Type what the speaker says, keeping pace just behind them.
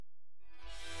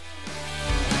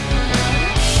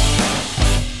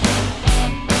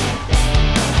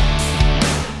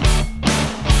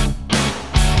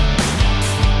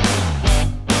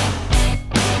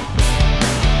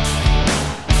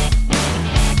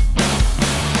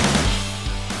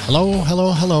Hello,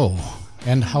 hello, hello,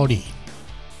 and howdy.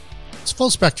 It's Full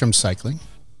Spectrum Cycling,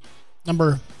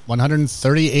 number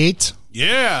 138.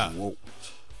 Yeah.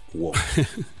 Whoa.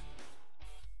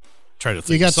 Try to You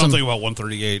think got of something about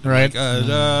 138. Right.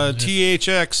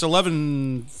 THX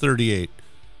 1138.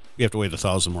 We have to wait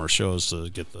 1,000 more shows to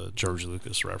get the George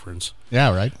Lucas reference.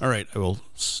 Yeah, right. All right, I will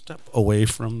step away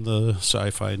from the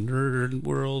sci-fi nerd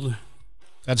world.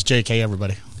 That's JK,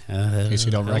 everybody. In case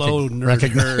you don't hello,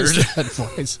 recognize nerd. that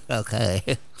voice.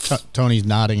 Okay. Tony's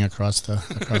nodding across the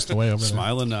way over there.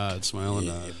 Smile and nod, smile and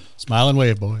nod. Smile and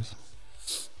wave, boys.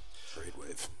 Great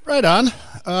wave. Right on.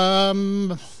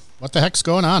 What the heck's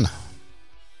going on?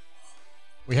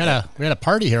 We had a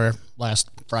party here last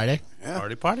Friday, Yeah.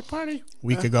 Party.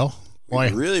 week ago. We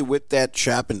Boy, really whipped that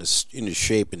shop into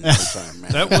shape in no time,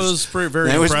 man. That was very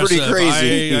That was impressive. pretty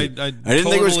crazy. I I didn't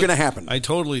think it was going to happen. I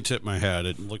totally tipped my hat.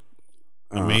 It looked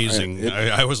amazing.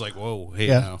 I was like, whoa, hey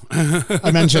Yeah. now.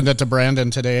 I mentioned it to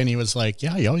Brandon today, and he was like,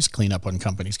 "Yeah, you always clean up when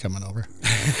company's coming over."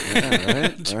 Yeah,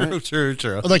 right. True.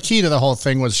 Well, the key to the whole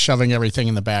thing was shoving everything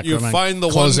in the back You room and find the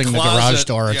one closing the garage closet.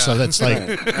 door. Yeah. So that's like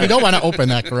you don't want to open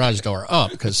that garage door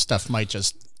up because stuff might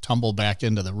just tumble back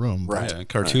into the room. Right. Yeah,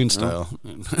 cartoon style.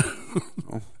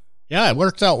 Yeah, it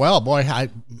worked out well, boy.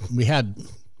 We had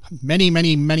many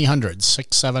hundreds,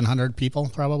 600-700 people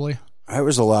probably. That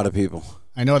was a lot of people.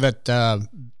 I know that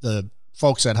the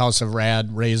folks at House of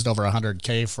Rad raised over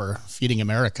 $100K for Feeding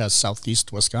America,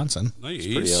 Southeast Wisconsin. Nice.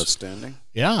 Pretty outstanding.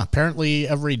 Yeah, apparently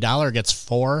every dollar gets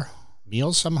 4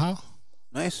 meals somehow.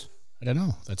 Nice. I don't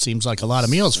know. That seems like a lot of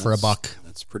meals for $1.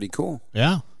 That's pretty cool.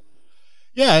 Yeah.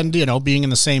 Yeah, and, being in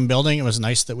the same building, it was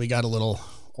nice that we got a little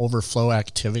overflow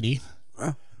activity.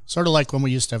 Huh. Sort of like when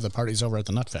we used to have the parties over at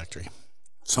the Nut Factory.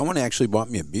 Someone actually bought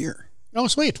me a beer. Oh,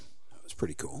 sweet. That was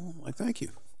pretty cool. Like, thank you.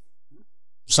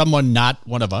 Someone not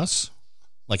one of us,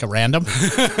 like a random.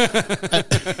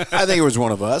 I think it was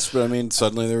one of us, but I mean,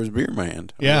 suddenly there was beer in my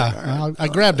hand. I was Yeah, like, all right. I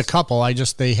grabbed a couple.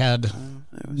 They had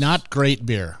not great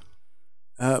beer.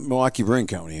 Milwaukee Brewing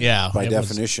Company. Yeah, By it was-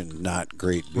 definition, not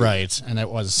great beer. Right, and it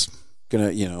was...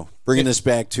 Bringing this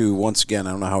back to, once again,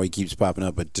 I don't know how he keeps popping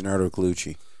up, but Donardo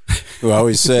Colucci, who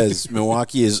always says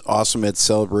Milwaukee is awesome at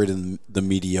celebrating the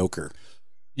mediocre.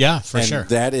 Yeah, for And sure.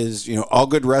 that is, all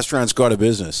good restaurants go out of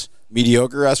business.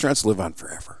 Mediocre restaurants live on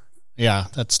forever. Yeah,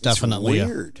 that's definitely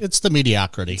weird. It's the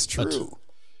mediocrity. It's but true.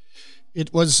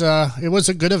 It was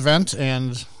a good event,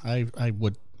 and I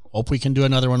would hope we can do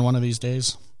another one of these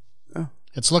days. Yeah.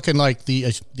 It's looking like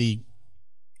the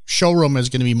showroom is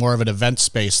going to be more of an event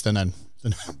space than A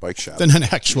bike shop. an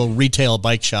actual retail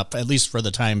bike shop, at least for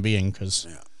the time being, because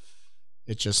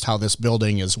it's just how this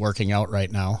building is working out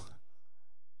right now.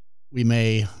 We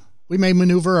may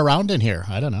maneuver around in here.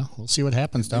 I don't know. We'll see what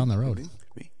happens down the road. Could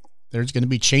be. There's going to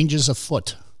be changes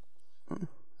afoot.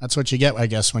 That's what you get, I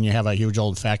guess, when you have a huge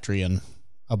old factory and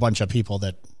a bunch of people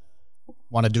that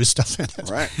want to do stuff in it.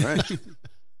 Right.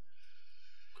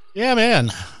 Yeah,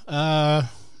 man.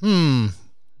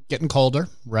 Getting colder.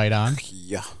 Right on.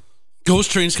 Yeah.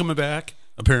 Ghost Train's coming back,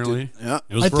 apparently. Yeah.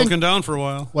 It was I broken think- down for a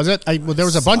while. Was it? There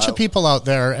was a bunch of people out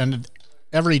there, and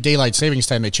every daylight savings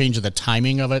time they changed the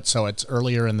timing of it, so it's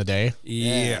earlier in the day.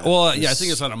 Yeah. Well, I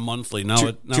think it's on a monthly. Now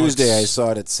Tuesday, I it's-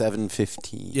 saw it at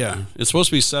 7:15. Yeah. It's supposed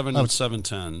to be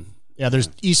 7:10. Yeah, there's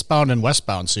eastbound and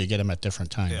westbound, so you get them at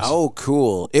different times. Yeah. Oh,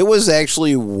 cool. It was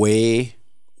actually way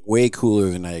cooler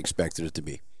than I expected it to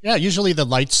be. Yeah, usually the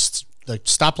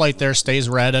stoplight there stays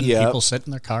red, and Yep. people sit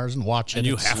in their cars and watch it. And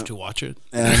you It's- have to watch it.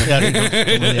 And Yeah, you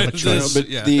don't really have a choice. but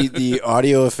Yeah. the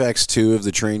audio effects too of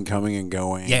the train coming and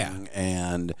going, Yeah.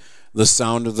 and the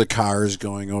sound of the cars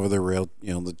going over the rail,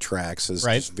 the tracks is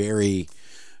Right. just very,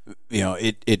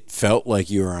 it felt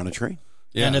like you were on a train.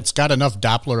 Yeah. And it's got enough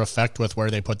Doppler effect with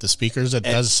where they put the speakers. It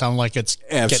does sound like it's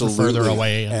Absolutely, getting further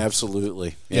away. And-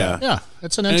 Absolutely, Yeah. yeah,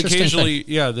 it's an And interesting occasionally,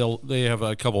 thing. they have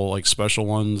a couple like special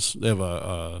ones. They have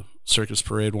a circus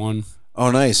parade one Oh,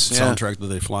 nice. Yeah. soundtrack that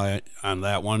they fly on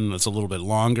that one. It's a little bit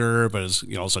longer, but it's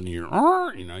all of a sudden you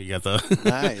got the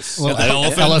Nice. Well, the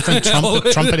elephant.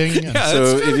 elephant trumpeting. and- Yeah, So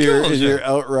it's if kinda you're cool, if yeah. you're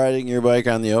out riding your bike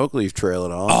on the Oak Leaf Trail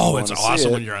at all, Oh, you it's wanna see awesome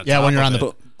it. when you're on Yeah, top when you're of on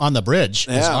it. on the bridge,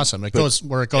 it's Yeah, awesome. It but- goes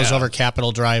where it goes Yeah. over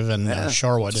Capitol Drive and Yeah.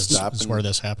 Shorewood Stop is and where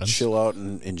this happens. chill out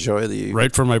and enjoy the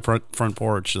right from my front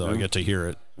porch, though. I get to hear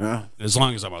it. Yeah. As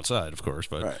long as I'm outside, of course.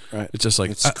 But Right. it's just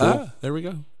like, It's cool. there we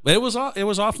go. But it was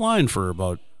offline for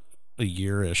about a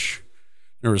year-ish.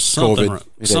 There was something. COVID. It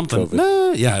had Something. COVID.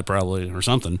 Nah, yeah, probably, or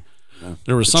something.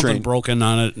 There was something train- broken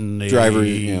on it, and they Driver,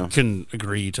 yeah. couldn't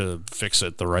agree to fix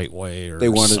it the right way, or They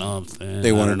wanted something. they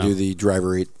I wanted don't to know. do the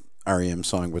Driver 8 REM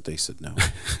song, but they said no.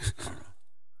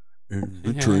 In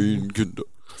the train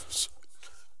conductors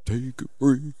Take a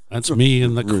break. That's me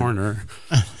in the corner.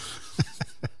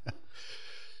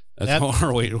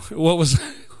 Wait, what was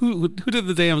who did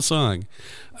the damn song?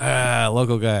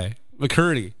 Local guy.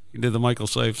 McCurdy. He did the Michael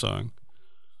Safe song.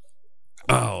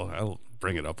 Oh, I'll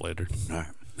bring it up later. All right.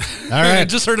 All right. I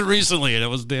just heard it recently, and it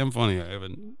was damn funny. I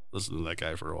haven't listened to that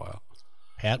guy for a while.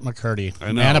 Pat McCurdy. I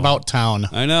know. Man about town.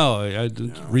 I know. I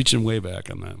reaching way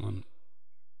back on that one.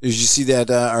 Did you see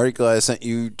that article I sent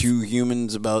you, 2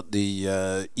 humans, about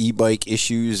the e-bike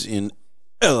issues in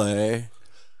L.A.?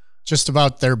 Just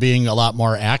about there being a lot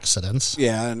more accidents.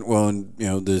 Yeah,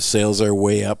 and the sales are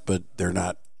way up, but they're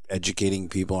not educating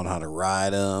people on how to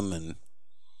ride them. And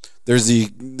there's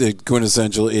the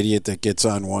quintessential idiot that gets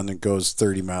on one that goes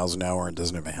 30 miles an hour and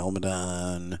doesn't have a helmet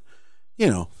on.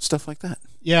 Stuff like that.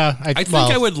 Yeah, I think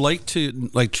I would like to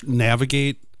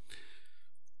navigate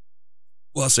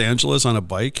Los Angeles on a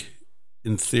bike,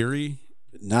 in theory.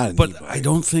 Not an but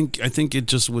e-bike. I think it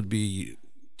just would be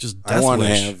just death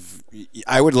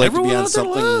I would like Everyone to be on out there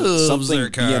loves something their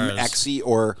cars. BMXy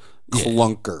or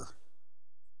clunker.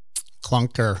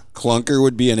 Clunker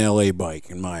would be an LA bike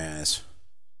in my eyes.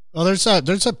 Well,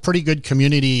 there's a pretty good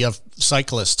community of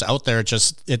cyclists out there.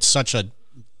 It's such a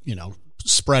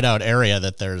spread out area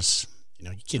that there's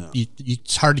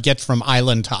it's hard to get from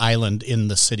island to island in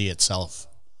the city itself.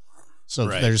 So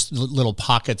there's little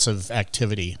pockets of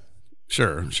activity.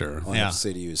 Sure. All I have to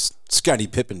say to you is Scottie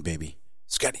Pippen, baby.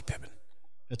 Scottie Pippen.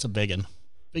 It's a big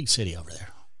city over there.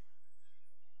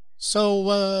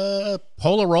 So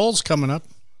Polar Roll's coming up.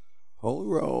 Polar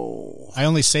Roll. I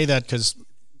only say that because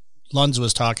Lunds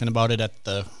was talking about it at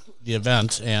the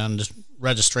event, and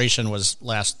registration was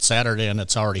last Saturday, and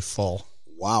it's already full.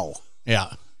 Wow.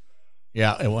 Yeah,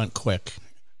 it went quick.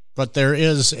 But there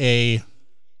is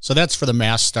so that's for the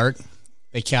mass start.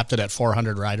 They capped it at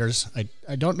 400 riders. I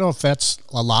don't know if that's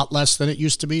a lot less than it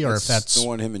used to be, or if that's the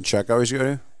one him and Chuck always go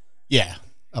to. Yeah,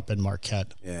 up in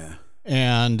Marquette. Yeah.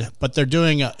 But they're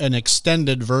doing an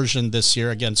extended version this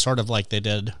year, again, sort of like they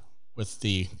did with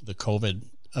the COVID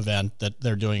event, that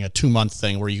they're doing a 2-month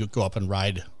thing where you go up and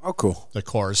ride the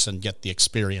course and get the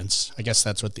experience. I guess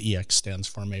that's what the EX stands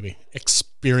for, maybe.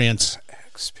 Experience.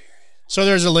 So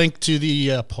there's a link to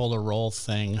the Polar Roll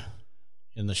thing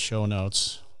in the show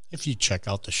notes. If you check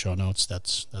out the show notes,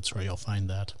 that's where you'll find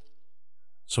that.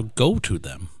 So go to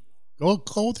them. Go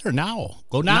there now.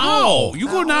 Go now. You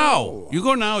go now. You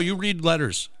go now. You read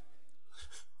letters.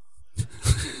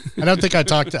 I don't think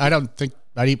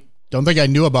I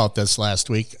knew about this last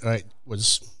week. I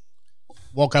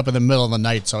woke up in the middle of the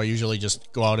night, so I usually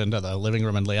just go out into the living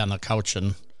room and lay on the couch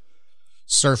and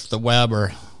surf the web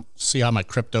or see how my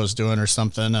crypto's doing or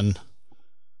something, and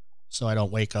so I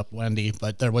don't wake up Wendy.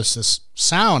 But there was this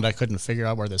sound. I couldn't figure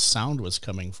out where this sound was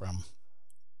coming from.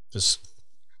 This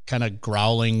kind of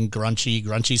growling,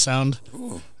 grunchy sound.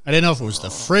 Ooh. I didn't know if it was the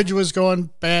fridge was going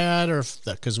bad, or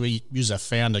because we use a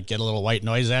fan to get a little white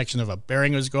noise action if a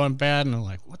bearing was going bad. And I'm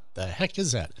like, what the heck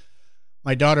is that?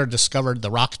 My daughter discovered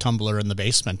the rock tumbler in the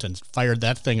basement and fired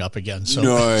that thing up again. So,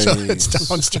 nice. So it's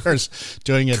downstairs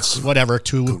doing its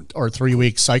 2 or 3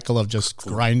 week cycle of just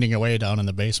grinding away down in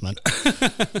the basement.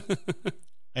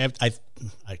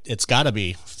 It's got to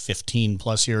be 15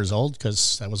 plus years old,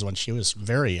 because that was when she was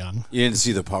very young. You didn't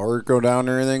see the power go down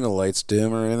or anything, the lights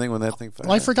dim or anything when that thing fired?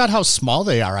 Well, I forgot how small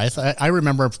they are. I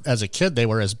remember as a kid they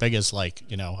were as big as a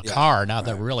car. Now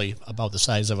they're really about the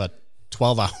size of a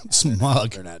 12-ounce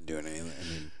mug. They're not doing anything.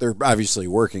 I mean, they're obviously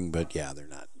working, but they're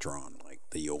not drawn like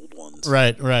the old ones.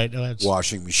 Right.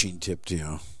 Washing machine tipped,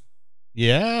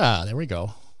 Yeah, there we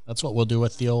go. That's what we'll do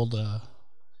with the old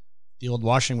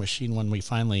washing machine when we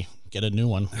finally get a new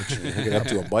one. Hook it up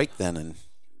to a bike then and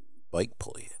bike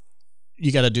pulley it.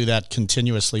 You got to do that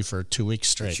continuously for 2 weeks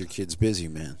straight. Get your kids busy,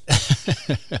 man.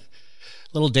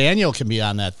 Little Daniel can be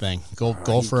on that thing.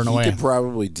 Go for an away. He could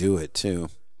probably do it too.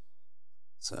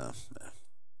 So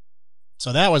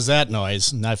that was that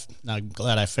noise, and I'm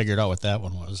glad I figured out what that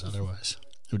one was. Otherwise,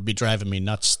 it would be driving me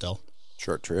nuts still.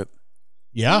 Short trip.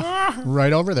 Yeah,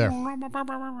 right over there.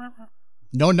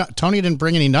 No, Tony didn't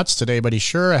bring any nuts today, but he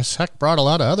sure as heck brought a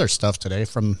lot of other stuff today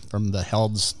from the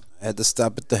Helds. I had to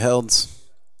stop at the Helds.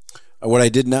 What I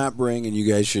did not bring, and you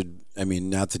guys should,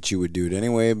 not that you would do it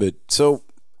anyway, but so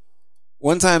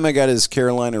one time I got his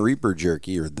Carolina Reaper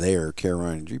jerky, or their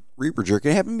Carolina Reaper jerky.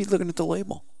 I happened to be looking at the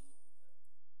label,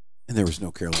 and there was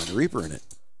no Carolina Reaper in it.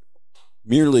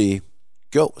 Merely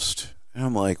Ghost. And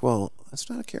I'm like, well, that's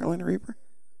not a Carolina Reaper.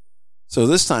 So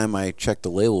this time I checked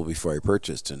the label before I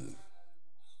purchased, and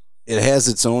it has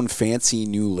its own fancy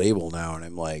new label now, and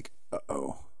I'm like,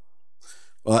 uh-oh.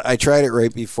 Well, I tried it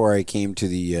right before I came to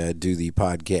the do the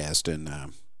podcast,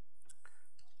 and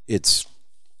it's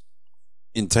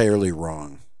entirely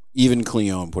wrong. Even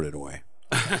Cleon put it away.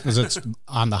 Because it's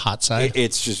on the hot side.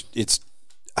 It's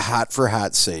hot for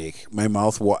hot's sake. My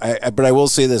mouth. But I will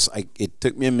say this: it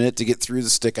took me a minute to get through the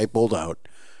stick I pulled out,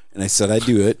 and I said I'd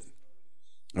do it.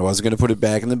 I wasn't going to put it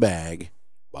back in the bag.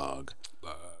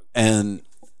 And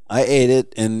I ate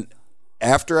it, and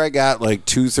after I got like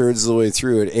 2/3 of the way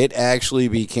through it, it actually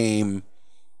became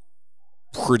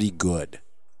pretty good.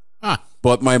 Huh.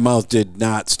 But my mouth did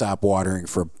not stop watering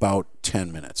for about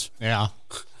 10 minutes. Yeah.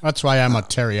 That's why I'm a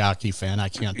teriyaki fan. I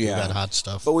can't do that hot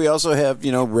stuff. But we also have,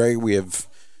 we have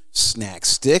snack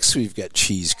sticks. We've got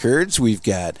cheese curds. We've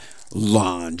got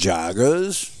lawn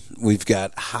joggers. We've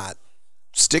got hot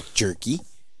stick jerky.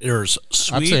 There's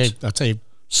sweet. That's a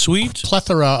sweet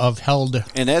plethora of held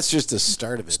And that's just the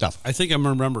start of it. stuff. I think I'm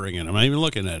remembering it. I'm not even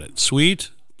looking at it.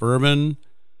 Sweet, bourbon,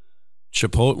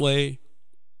 chipotle,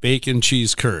 bacon,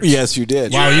 cheese curds. Yes, you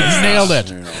did. Wow, you nailed it.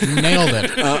 You nailed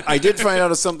it. I did find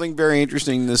out of something very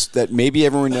interesting that maybe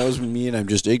everyone knows with me and I'm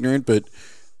just ignorant, but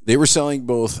they were selling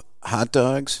both hot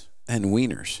dogs and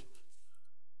wieners.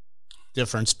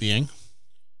 Difference being?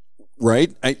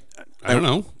 Right? I don't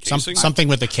know. Something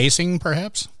with the casing,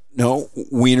 perhaps? No,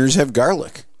 wieners have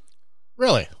garlic.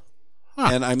 Really? Huh.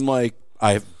 And I'm like,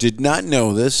 I did not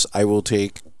know this. I will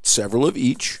take several of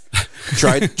each.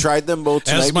 Tried them both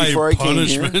tonight As my before I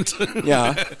punishment. came here.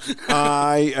 Yeah,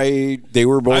 they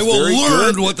were both. I will very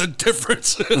learn good. what the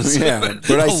difference is. Yeah,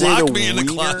 but I say lock the me in a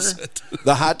wiener, closet.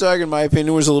 the hot dog, in my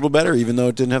opinion, was a little better, even though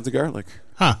it didn't have the garlic.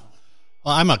 Huh.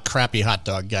 Well, I'm a crappy hot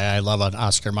dog guy. I love an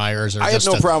Oscar Mayer's. Or I have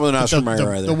no problem with an Oscar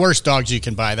Mayer either. The worst dogs you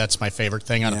can buy. That's my favorite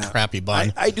thing on a crappy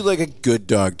bun. I do like a good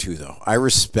dog too, though. I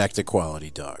respect a quality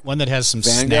dog. One that has some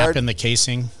Vanguard? snap in the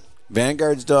casing.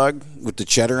 Vanguard's dog with the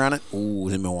cheddar on it. Ooh,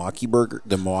 the Milwaukee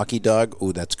dog.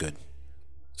 Ooh, that's good.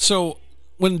 So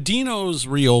when Dino's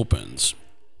reopens,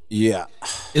 Yeah.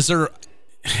 is there?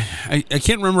 I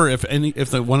can't remember if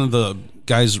one of the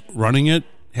guys running it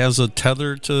has a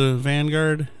tether to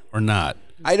Vanguard or not.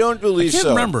 I don't believe I can't so.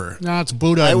 remember. No, it's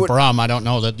Buddha and Brahm. I don't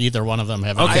know that either one of them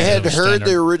have. I had heard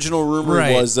the original rumor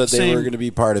Right. was that they Same. were going to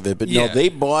be part of it, but Yeah. no, they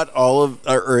bought all of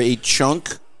or a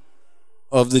chunk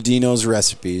of the Dino's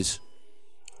recipes.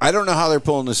 I don't know how they're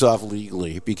pulling this off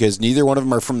legally because neither one of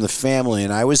them are from the family,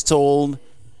 and I was told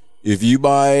if you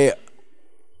buy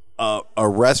a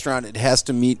restaurant, it has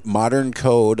to meet modern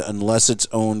code unless it's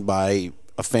owned by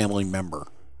a family member.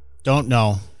 Don't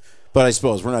know. But I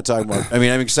suppose we're not talking about. I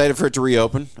mean, I'm excited for it to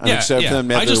reopen. I'm excited for them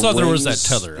to have I just their thought there was wings, that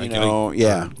tether. You know,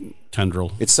 yeah.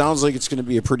 Tendril. It sounds like it's going to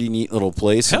be a pretty neat little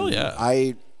place. Hell and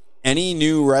yeah. Any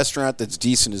new restaurant that's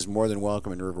decent is more than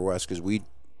welcome in River West because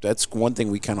that's one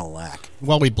thing we kind of lack.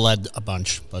 Well, we bled a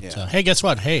bunch, but hey, guess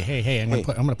what? Hey! I'm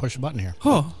gonna push a button here.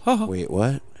 Wait,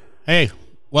 what? Hey,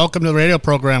 welcome to the radio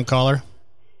program, caller.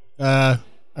 I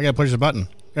gotta push the button.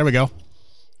 There we go.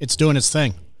 It's doing its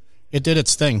thing. It did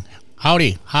its thing.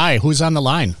 Howdy. Hi. Who's on the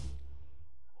line?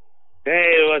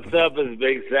 Hey, what's up? It's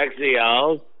Big Sexy,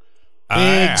 y'all.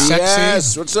 Big Sexy.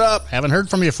 Yes, what's up? Haven't heard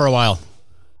from you for a while.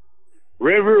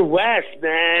 River West,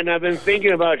 man. I've been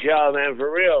thinking about y'all, man,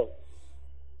 for real.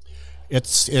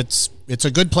 It's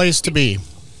a good place to be,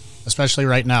 especially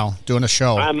right now, doing a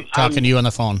show, talking to you on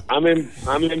the phone. I'm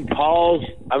in Paul's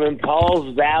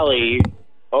Valley,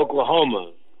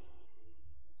 Oklahoma.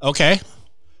 Okay.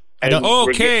 We're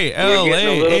getting a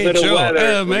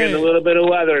little bit of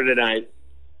weather tonight.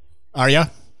 Are you?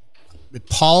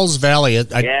 Paul's Valley. Is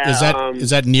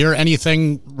that near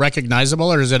anything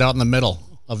recognizable, or is it out in the middle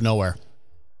of nowhere?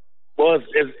 Well,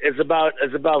 it's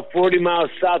about 40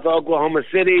 miles south of Oklahoma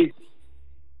City,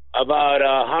 about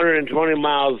 120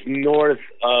 miles north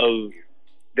of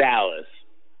Dallas.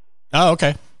 Oh,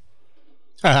 okay.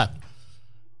 Gonna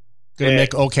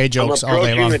make okay jokes all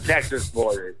day long. I'm approaching the Texas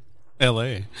border.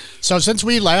 L.A. So since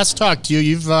we last talked to you,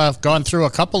 you've gone through a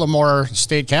couple of more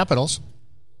state capitals.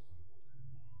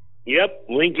 Yep,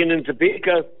 Lincoln and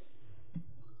Topeka.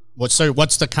 What's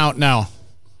the count now?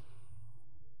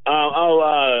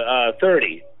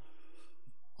 30.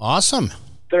 Awesome.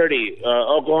 30.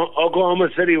 Oklahoma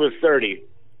City was 30.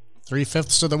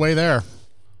 3/5 of the way there.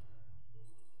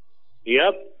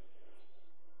 Yep.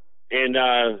 And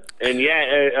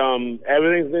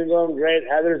everything's been going great.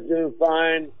 Heather's doing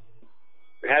fine.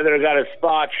 Heather got a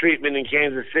spa treatment in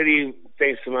Kansas City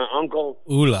thanks to my uncle.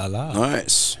 Ooh la la.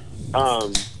 Nice.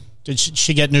 Did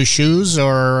she get new shoes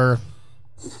or?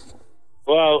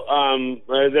 Well,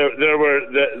 there were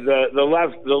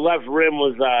the left rim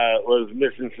was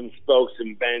missing some spokes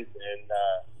and bent, and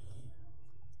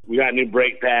we got new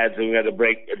brake pads and we got the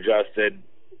brake adjusted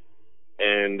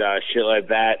and shit like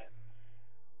that.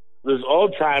 This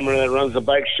old timer that runs a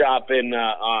bike shop in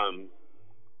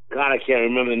God, I can't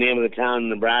remember the name of the town in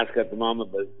Nebraska at the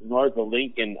moment, but north of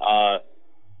Lincoln,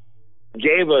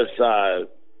 gave us,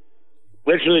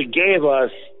 literally gave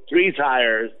us 3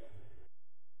 tires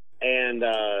and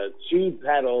 2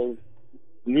 pedals,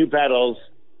 new pedals,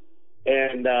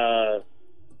 and the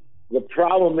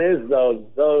problem is, though,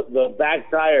 the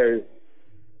back tires,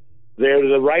 they're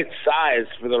the right size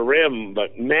for the rim,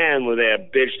 but man, were they a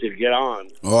bitch to get on.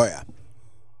 Oh yeah,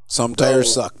 some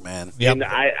tires suck, man. Yep.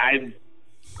 And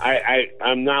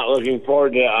I'm not looking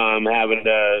forward to having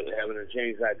to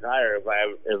change that tire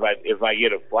if I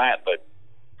get a flat, but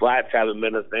flats haven't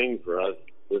been a thing for us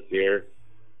this year.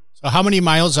 So how many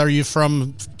miles are you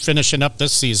from finishing up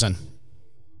this season?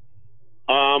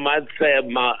 I'd say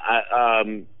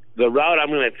the route I'm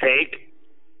going to take,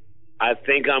 I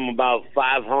think I'm about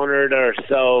 500 or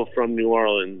so from New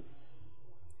Orleans.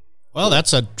 Well,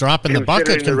 that's a drop in the bucket.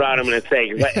 Considering the route I'm going to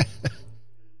take.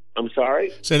 I'm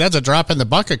sorry? So that's a drop in the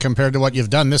bucket compared to what you've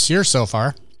done this year so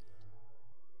far.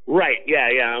 Right, yeah.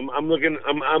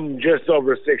 I'm just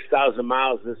over 6,000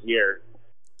 miles this year.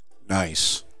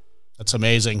 Nice. That's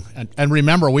amazing. And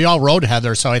remember, we all rode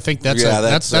Heather, so I think that's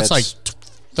like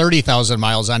 30,000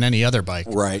 miles on any other bike.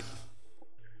 Right.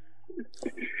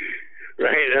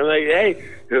 Right. I'm like, hey,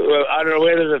 on our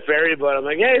way to the ferry boat, I'm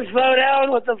like, hey, slow down.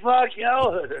 What the fuck,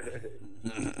 yo?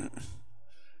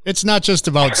 It's not just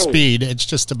about speed. It's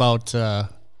just about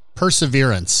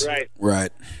perseverance. Right.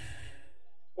 Right.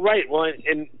 Right. Well,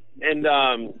 and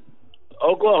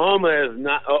Oklahoma is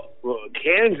not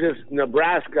Kansas,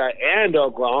 Nebraska, and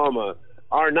Oklahoma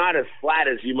are not as flat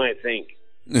as you might think.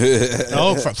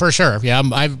 Oh, for sure. Yeah,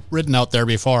 I've ridden out there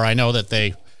before. I know that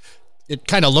it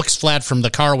kind of looks flat from the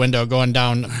car window going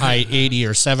down I-80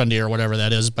 or 70 or whatever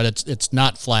that is, but it's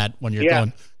not flat when you're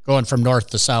going from north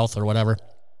to south or whatever.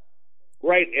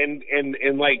 Right, and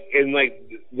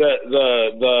the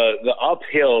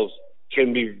uphills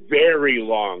can be very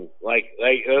long. I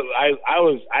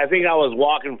think I was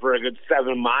walking for a good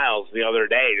 7 miles the other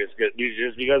day just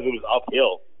because it was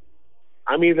uphill.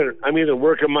 I'm either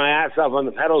working my ass off on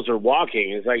the pedals or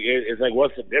walking. It's like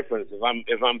what's the difference? If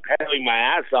I'm pedaling my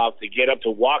ass off to get up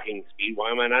to walking speed, why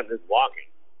am I not just walking?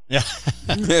 Yeah.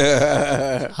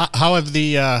 How have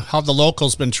the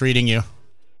locals been treating you?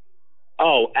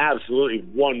 Oh, absolutely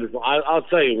wonderful. I'll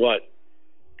tell you what.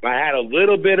 I had a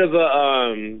little bit of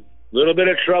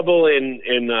trouble in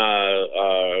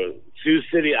Sioux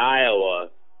City, Iowa.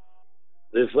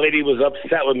 This lady was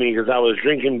upset with me because I was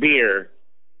drinking beer.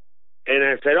 And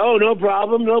I said, "Oh, no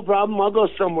problem. I'll go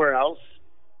somewhere else."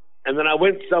 And then I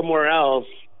went somewhere else,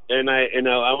 and I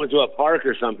went to a park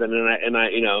or something, and I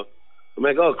I'm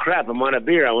like, "Oh crap, I'm out of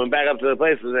beer." I went back up to the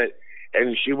place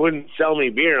and she wouldn't sell me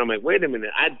beer. I'm like, "Wait a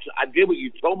minute, I did what you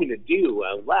told me to do.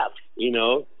 I left,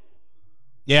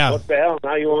 Yeah. What the hell?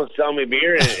 Now you won't sell me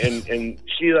beer?" And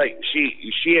she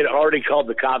had already called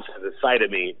the cops at the sight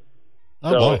of me,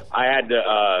 so boy. I had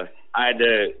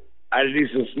to do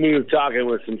some smooth talking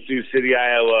with some Sioux City,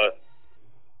 Iowa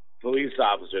police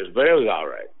officers, but it was all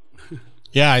right.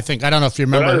 Yeah, I don't know if you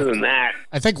remember. But other than that,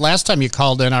 I think last time you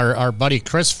called in, our buddy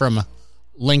Chris from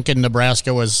Lincoln,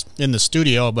 Nebraska was in the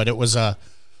studio, but that was a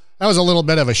little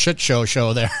bit of a shit show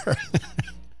there.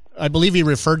 I believe he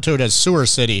referred to it as Sewer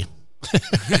City.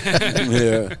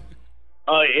 Yeah.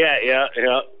 Oh,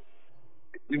 yeah.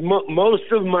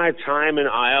 Most of my time in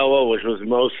Iowa, which was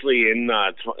mostly in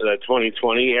the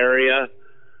 2020 area,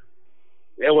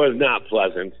 it was not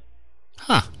pleasant.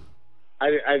 Huh.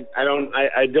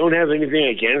 I don't have anything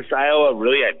against Iowa,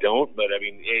 really. I don't, but I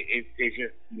mean, it's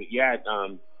just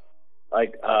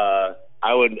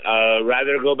I would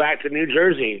rather go back to New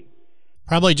Jersey.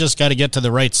 Probably just got to get to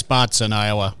the right spots in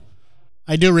Iowa.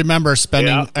 I do remember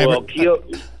spending. Yeah,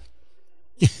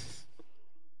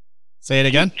 Say it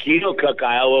again. Keokuk,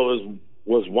 Iowa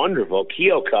was wonderful.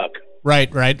 Keokuk.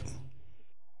 Right.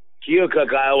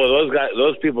 Keokuk, Iowa.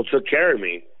 Those people took care of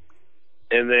me,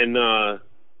 and then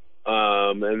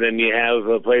you have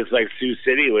a place like Sioux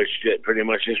City, which pretty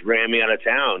much just ran me out of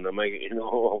town. I'm like,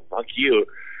 fuck you.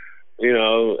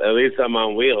 At least I'm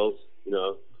on wheels.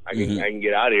 I can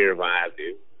get out of here if I have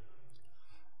to.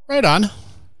 Right on.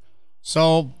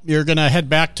 So you're gonna head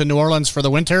back to New Orleans for the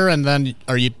winter, and then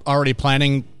are you already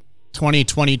planning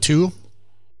 2022?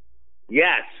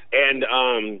 Yes, and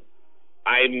I'm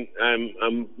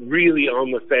really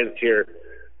on the fence here.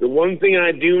 The one thing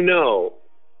I do know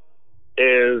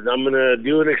is I'm gonna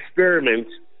do an experiment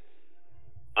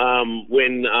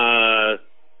when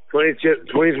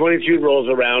 2022 rolls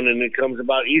around and it comes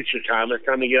about Easter time. It's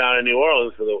time to get out of New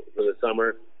Orleans for the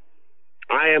summer.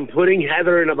 I am putting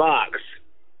Heather in a box.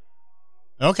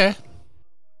 Okay.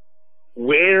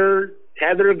 Where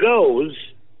Heather goes,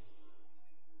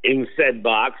 in said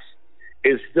box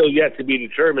is still yet to be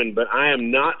determined, but I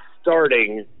am not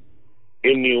starting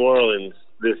in New Orleans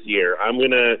this year. I'm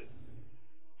gonna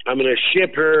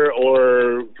ship her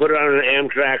or put her on an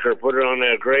Amtrak or put her on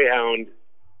a Greyhound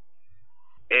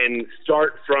and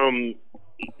start from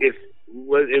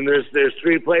and there's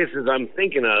three places I'm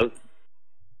thinking of.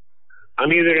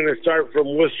 I'm either going to start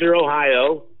from Worcester,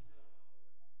 Ohio,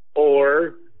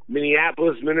 or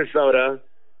Minneapolis, Minnesota,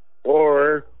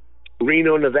 or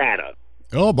Reno, Nevada.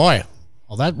 Oh boy!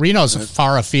 Well, that Reno's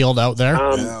far afield out there.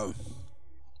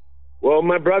 Well,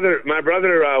 my brother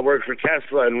works for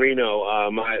Tesla in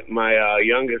Reno. My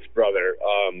youngest brother,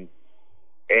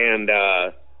 and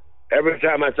every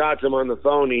time I talk to him on the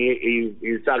phone,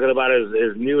 he's talking about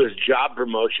his newest job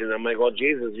promotion. I'm like, well,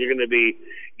 Jesus, you're going to be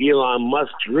Elon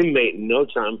Musk's roommate in no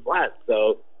time flat.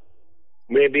 So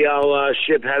maybe I'll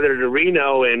ship Heather to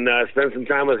Reno and spend some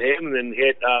time with him, and then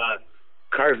hit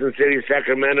Carson City,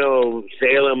 Sacramento,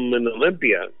 Salem, and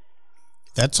Olympia.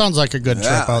 That sounds like a good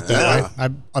trip out there. Yeah.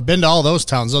 I've been to all those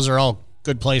towns. Those are all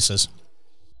good places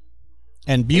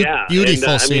and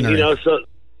beautiful scenery.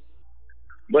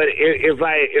 But if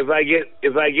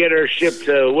I get her shipped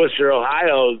to Worcester,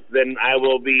 Ohio, then I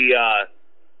will be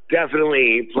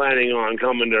definitely planning on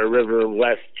coming to River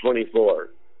West 24.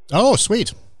 Oh,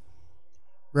 sweet!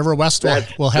 River West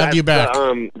will have you back.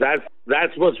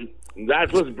 That's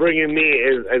what's bringing me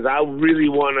is I really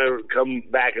want to come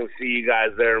back and see you guys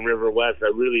there in River West. I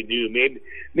really do.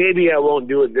 Maybe I won't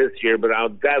do it this year, but I'll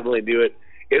definitely do it.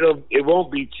 It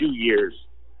won't be 2 years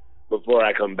before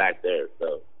I come back there.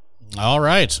 So. All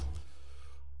right.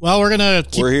 Well, we're gonna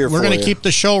keep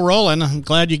the show rolling. I'm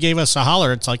glad you gave us a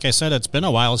holler. It's like I said, it's been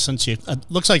a while since you. It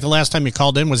looks like the last time you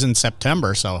called in was in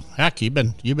September. So heck, you've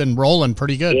been rolling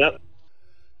pretty good. Yep.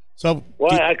 So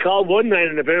I called one night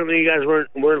and apparently you guys weren't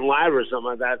live or something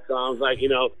like that. So I was like,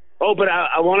 but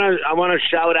I want to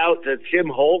shout out to Tim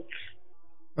Holtz.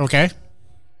 Okay.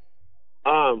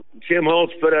 Tim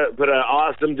Holtz put an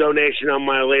awesome donation on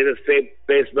my latest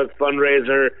Facebook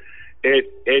fundraiser.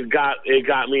 It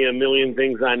got me a million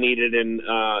things I needed, and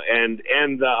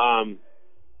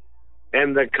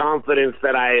the confidence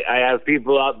that I have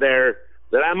people out there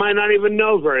that I might not even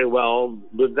know very well,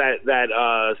 but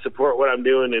that support what I'm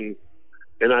doing,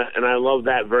 and I love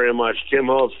that very much. Tim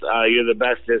Holtz, you're the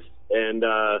bestest, and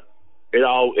it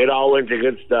all went to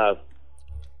good stuff.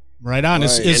 Right on.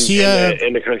 Is he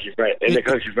in the country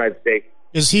fried steak?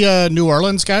 Is he a New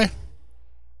Orleans guy?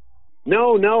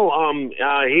 No.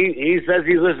 He says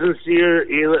he listens to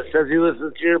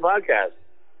your podcast.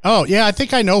 Oh yeah, I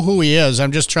think I know who he is.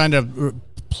 I'm just trying to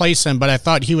place him, but I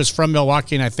thought he was from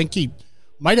Milwaukee, and I think he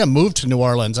might have moved to New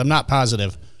Orleans. I'm not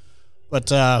positive, but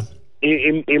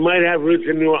he might have roots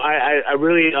in New Orleans. I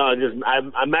really I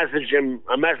messaged him.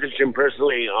 I messaged him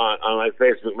personally on my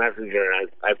Facebook Messenger, and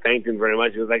I thanked him very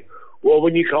much. He was like, well,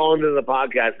 when you call into the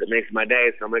podcast, it makes my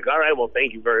day. So I'm like, all right, well,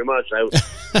 thank you very much. So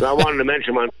I wanted to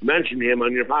mention him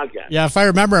on your podcast. Yeah, if I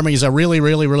remember him, he's a really,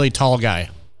 really, really tall guy.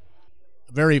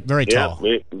 Very, very tall.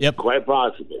 Yep, quite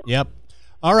possible. Yep.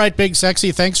 All right, Big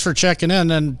Sexy, thanks for checking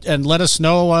in, and let us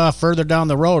know further down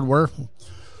the road.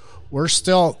 We're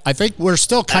still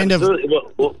kind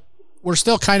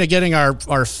of getting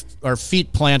our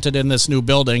feet planted in this new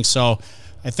building. So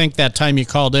I think that time you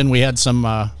called in, we had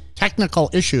some technical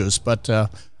issues, but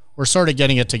we're sort of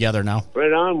getting it together now.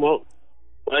 Right on. Well,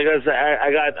 like I said,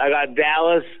 I got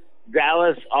Dallas,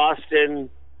 Austin,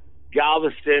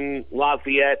 Galveston,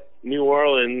 Lafayette, New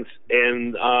Orleans,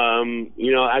 and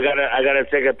I gotta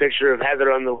take a picture of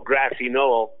Heather on the grassy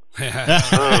knoll.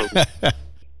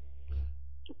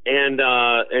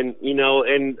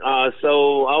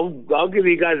 So I'll give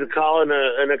you guys a call in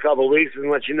a couple of weeks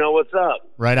and let you know what's up.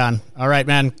 Right on. All right,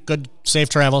 man. Good, safe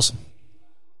travels.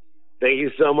 Thank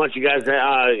you so much, you guys.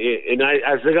 And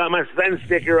I still got my Sven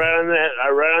sticker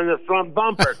right on the front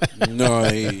bumper.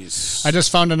 Nice. I just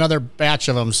found another batch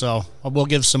of them, so we'll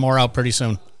give some more out pretty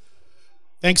soon.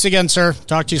 Thanks again, sir.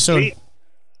 Talk to you soon. Sweet.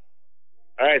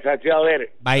 All right, talk to y'all later.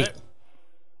 Bye.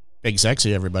 Big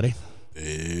Sexy, everybody.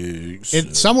 Big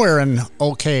It's somewhere in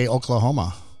OK,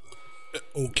 Oklahoma.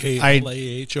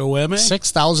 OKLAHOMA?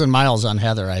 6,000 miles on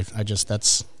Heather. I just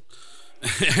that's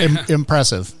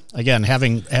impressive. Again,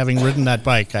 having ridden that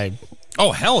bike,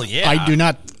 oh hell yeah! I do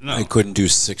not. No. I couldn't do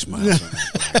 6 miles.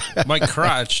 My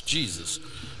crotch, Jesus.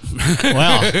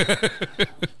 Well,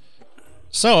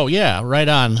 so yeah, right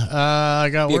on. I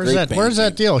got where's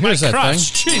that deal? Here's that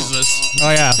crotch, thing. Jesus.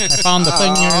 Oh yeah, I found the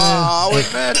thing. Oh, we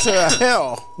went to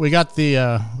hell. We got the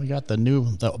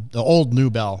old new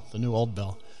bell, the new old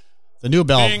bell. The new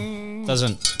bell Ding.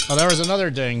 doesn't. Oh, there was another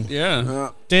ding. Yeah.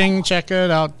 Ding, check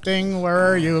it out. Ding,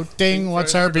 where are you? Ding,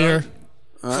 what's our beer?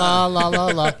 La, la, la,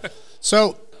 la.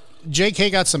 So,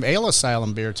 JK got some Ale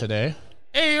Asylum beer today.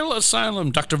 Ale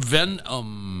Asylum, Dr.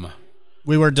 Venom.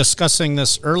 We were discussing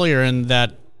this earlier in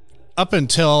that up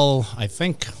until, I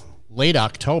think, late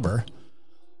October,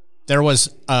 there was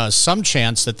some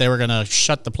chance that they were going to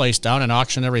shut the place down and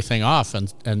auction everything off.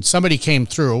 And somebody came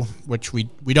through, which we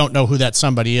don't know who that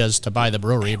somebody is to buy the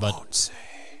brewery, but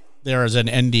there is an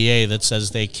NDA that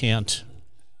says they can't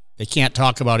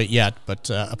talk about it yet. But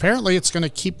apparently it's going to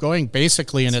keep going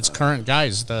basically in its current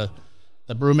guise. The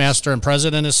brewmaster and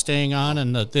president is staying on,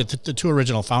 and the two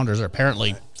original founders are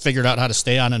apparently figured out how to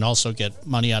stay on and also get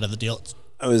money out of the deal.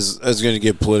 I was going to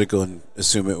get political and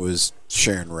assume it was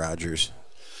Sharon Rogers.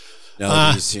 Now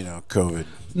that he's, COVID.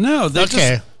 No,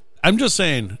 Okay. I'm just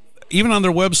saying, even on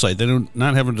their website, they do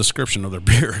not have a description of their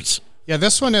beers. Yeah,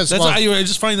 this one is. I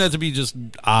just find that to be just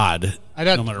odd,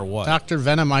 no matter what. Dr.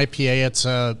 Venom IPA, it's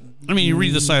a. I mean, you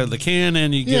read the side of the can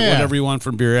and you get whatever you want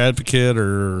from Beer Advocate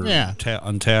or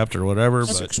Untapped or whatever.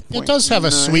 But it does have a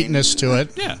sweetness to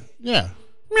it. Yeah. Yeah.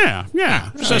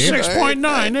 Yeah. It's a 6.9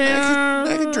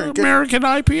 I can drink it. American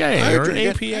IPA I or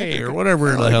drink it. APA or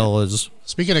whatever the hell is.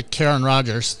 Speaking of Karen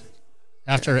Rogers,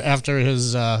 after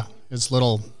his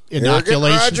little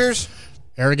inoculation,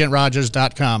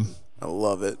 ArrogantRogers.com. I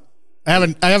love it. I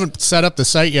haven't set up the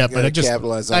site yet, but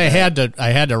capitalize on I that.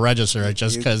 had to register it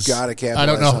just because Gotta capitalize I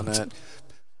don't know. on that.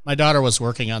 My daughter was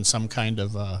working on some kind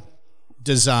of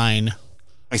design.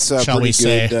 I saw Shall we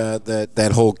pretty good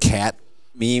that whole cat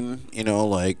meme.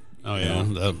 Like, Oh,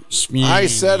 yeah. I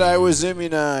said I was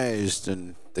immunized,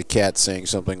 and the cat saying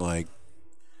something like,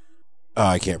 "Oh,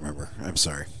 I can't remember. I'm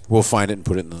sorry. We'll find it and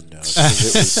put it in the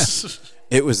notes."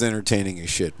 It was entertaining as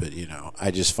shit, but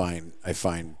I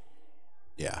find,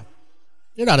 yeah.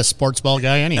 You're not a sports ball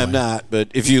guy anyway. I'm not, but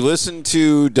if you listen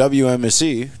to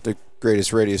WMSE, the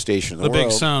greatest radio station in the world,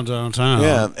 big sound downtown.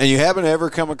 yeah, and you happen to ever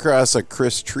come across a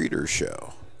Chris Treater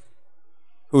show,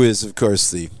 who is, of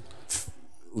course, the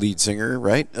lead singer,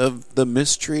 right, of the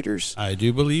Mistreaters. I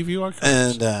do believe you are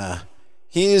correct. And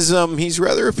he's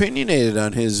rather opinionated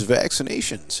on his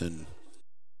vaccinations, and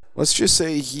let's just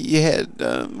say he had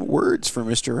words for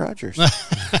Mr. Rogers.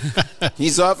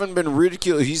 He's often been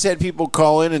ridiculed. He's had people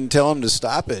call in and tell him to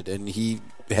stop it, and he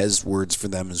has words for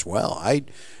them as well.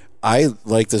 I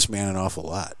like this man an awful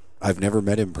lot. I've never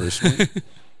met him personally,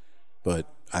 but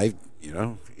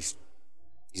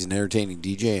he's an entertaining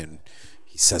DJ, and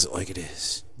he says it like it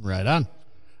is. Right on.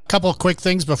 A couple of quick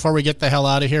things before we get the hell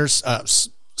out of here.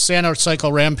 Santa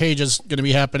Cycle Rampage is going to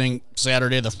be happening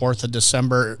Saturday, the 4th of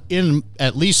December, in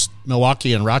at least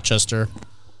Milwaukee and Rochester,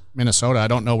 Minnesota. I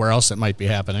don't know where else it might be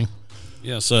happening.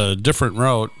 Yes, a different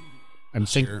route.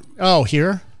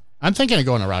 Here? I'm thinking of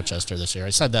going to Rochester this year.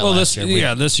 I said that last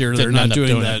year. This year they're didn't not end up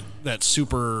doing that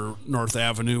super North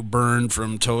Avenue burn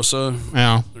from Tosa.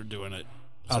 Yeah. They're doing it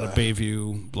out of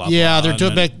Bayview, blah, Yeah, blah. they're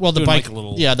doing big. Well, the bike.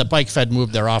 Like the Bike Fed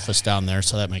moved their office down there,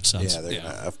 so that makes sense.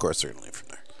 Yeah, of course they're going to leave from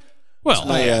there. Well,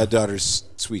 My daughter's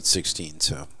sweet 16,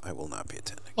 so I will not be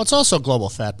attending. Well, it's also Global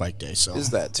Fat Bike Day, so Is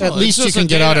that too? at least you just can a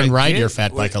get day out I and ride get- your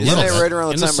fat bike a Isn't little that bit. right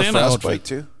around In the the time of Santa Frostbite, outfit.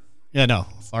 too? Yeah, no.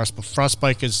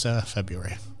 Frostbike is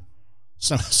February.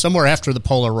 Somewhere after the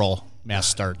Polar Roll mass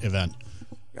start event.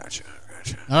 Gotcha.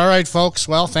 All right, folks.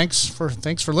 Well, thanks for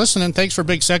listening. Thanks for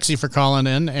Big Sexy for calling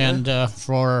in and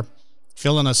for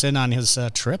filling us in on his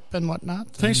trip and whatnot.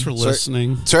 thanks for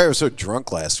listening. Sorry I was so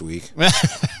drunk last week.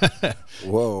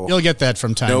 Whoa. You'll get that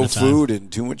from time No to time. food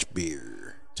and too much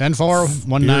beer. 10-4,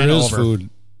 1-9 Beer is over. food.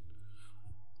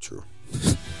 True.